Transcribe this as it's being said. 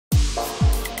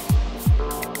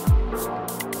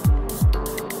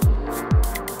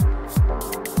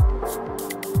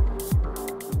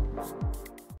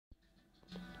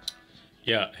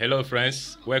Yeah, hello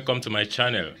friends, welcome to my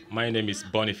channel. My name is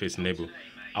Boniface Nebo.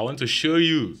 I want to show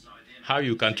you how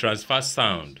you can transfer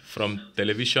sound from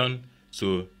television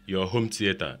to your home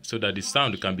theater so that the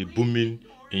sound can be booming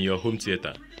in your home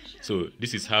theater. So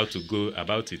this is how to go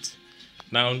about it.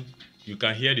 Now you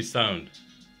can hear the sound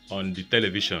on the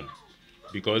television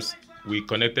because we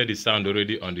connected the sound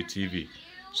already on the TV.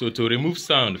 So to remove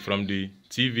sound from the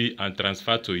TV and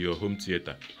transfer to your home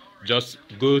theater, just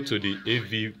go to the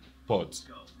AV port.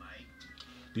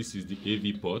 This is the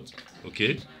AV port,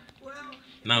 okay?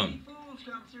 Now,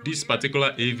 this particular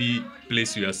AV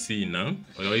place you are seeing now,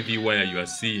 or AV wire you are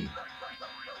seeing,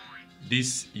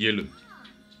 this yellow,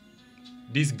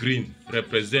 this green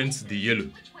represents the yellow,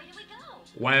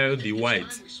 while the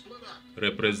white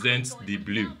represents the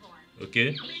blue,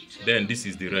 okay? Then this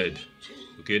is the red,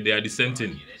 okay? They are the same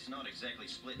thing.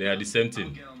 They are the same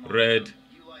thing, red,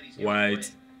 white,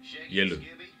 yellow.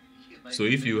 So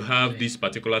if you have this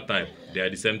particular type, they are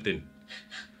the same thing.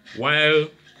 While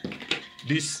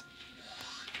this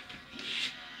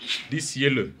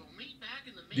yellow,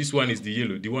 this one is the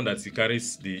yellow, the one that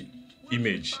carries the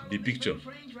image, the picture.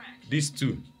 These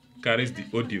two carries the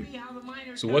audio.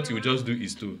 So what you just do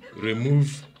is to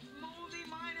remove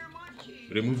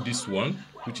this one,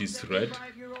 which is red.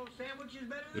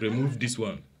 Remove this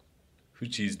one,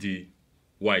 which is the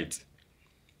white.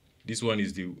 This one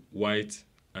is the white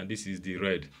and this is the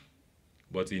red,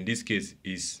 but in this case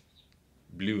is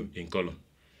blue in color.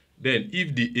 Then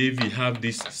if the AV have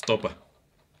this stopper,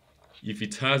 if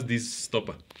it has this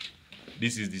stopper,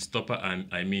 this is the stopper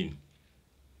I mean,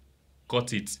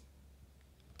 cut it,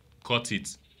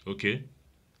 okay?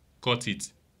 Cut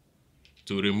it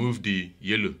to remove the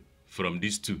yellow from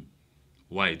these two,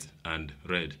 white and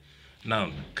red.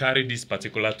 Now carry this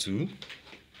particular tool,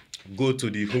 go to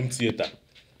the home theater.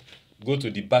 Go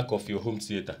to the back of your home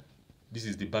theater. This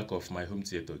is the back of my home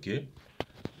theater, okay?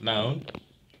 Now,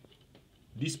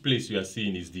 this place you are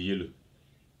seeing is the yellow,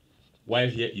 while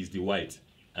here is the white,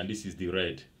 and this is the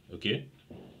red, okay?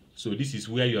 So this is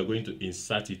where you are going to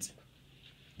insert it,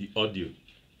 the audio.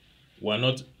 We are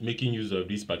not making use of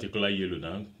this particular yellow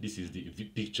now. This is the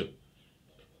picture.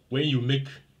 When you make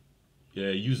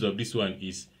use of this one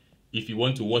is if you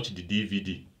want to watch the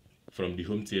DVD from the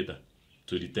home theater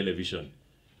to the television.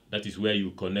 That is where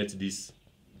you connect this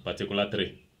particular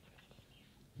tray.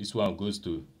 This one goes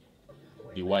to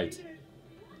the white,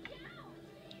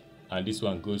 and this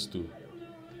one goes to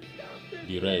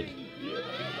the red.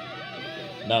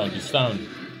 Now the sound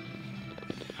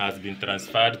has been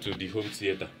transferred to the home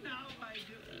theater.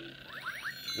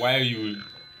 While you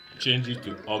change it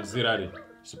to auxiliary,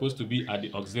 it's supposed to be at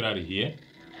the auxiliary here.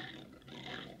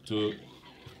 To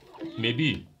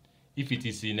maybe if it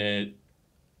is in a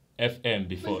FM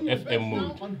before, FM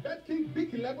mode.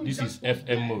 This is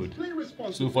FM mode.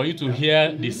 So for you to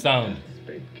hear the sound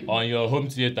on your home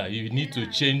theater, you need to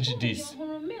change this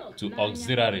to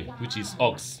auxiliary, which is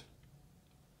aux,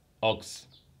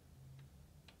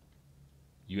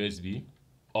 USB,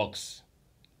 aux.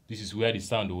 This is where the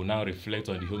sound will now reflect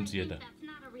on the home theater.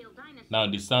 Now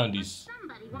the sound is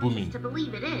booming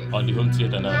on the home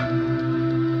theater now.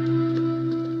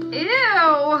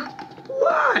 Ew!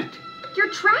 What? You're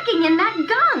tracking in that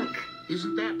gunk!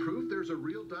 Isn't that proof there's a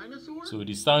real dinosaur? So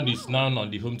the sound is now on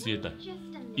the home theater.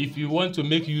 If you want to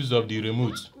make use of the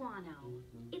remote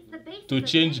to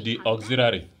change the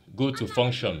auxiliary, go to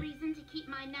function.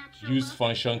 Use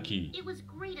function key. It was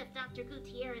great of Dr.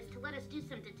 Gutierrez to let us do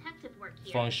some detective work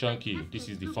here. Function key. This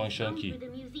is the function key.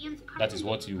 That is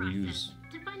what you will use.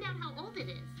 To find out how old it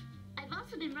is. I've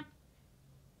also been...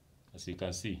 As you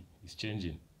can see, it's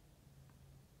changing.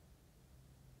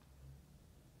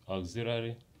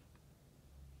 Auxiliary.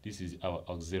 This is our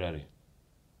auxiliary.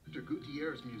 Dr.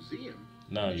 Gutierrez Museum.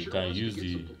 Now you can use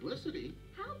the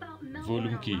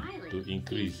volume key to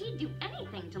increase. He'd do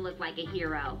anything to look like a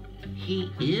hero. He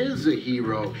is a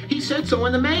hero. He said so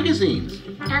in the magazines.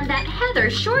 And that Heather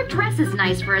sure dresses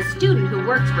nice for a student who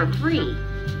works for free.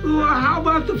 Well, how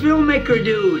about the filmmaker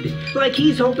dude? Like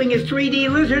he's hoping his 3D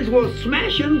lizards will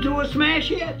smash him to a smash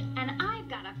hit. And I've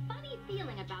got a funny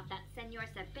feeling about that Senor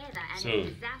Cepeda and So,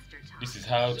 his disaster talk. this is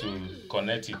how to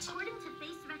connect it.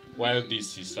 While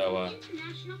this is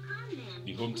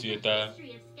the home theater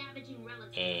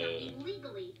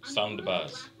sound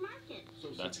bars.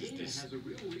 That is this.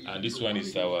 And this one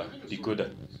is our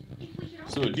decoder.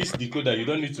 So this decoder, you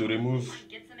don't need to remove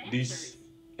this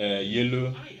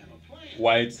yellow,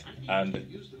 white and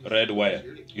red wire.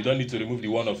 You don't need to remove the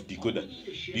one of decoder,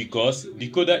 because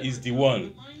decoder is the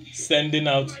one sending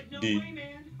out the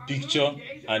picture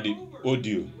and the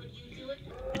audio.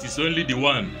 It is only the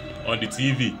one on the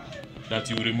TV that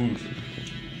you remove.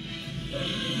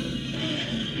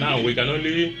 Now we can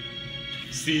only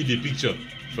see the picture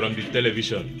from the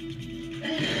television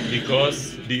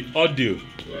because the audio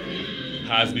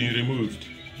has been removed.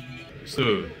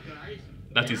 So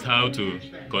that is how to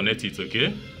connect it,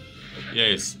 okay?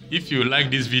 Yes, if you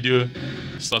like this video,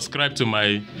 subscribe to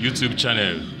my YouTube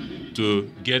channel to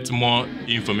get more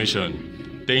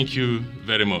information. Thank you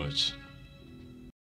very much.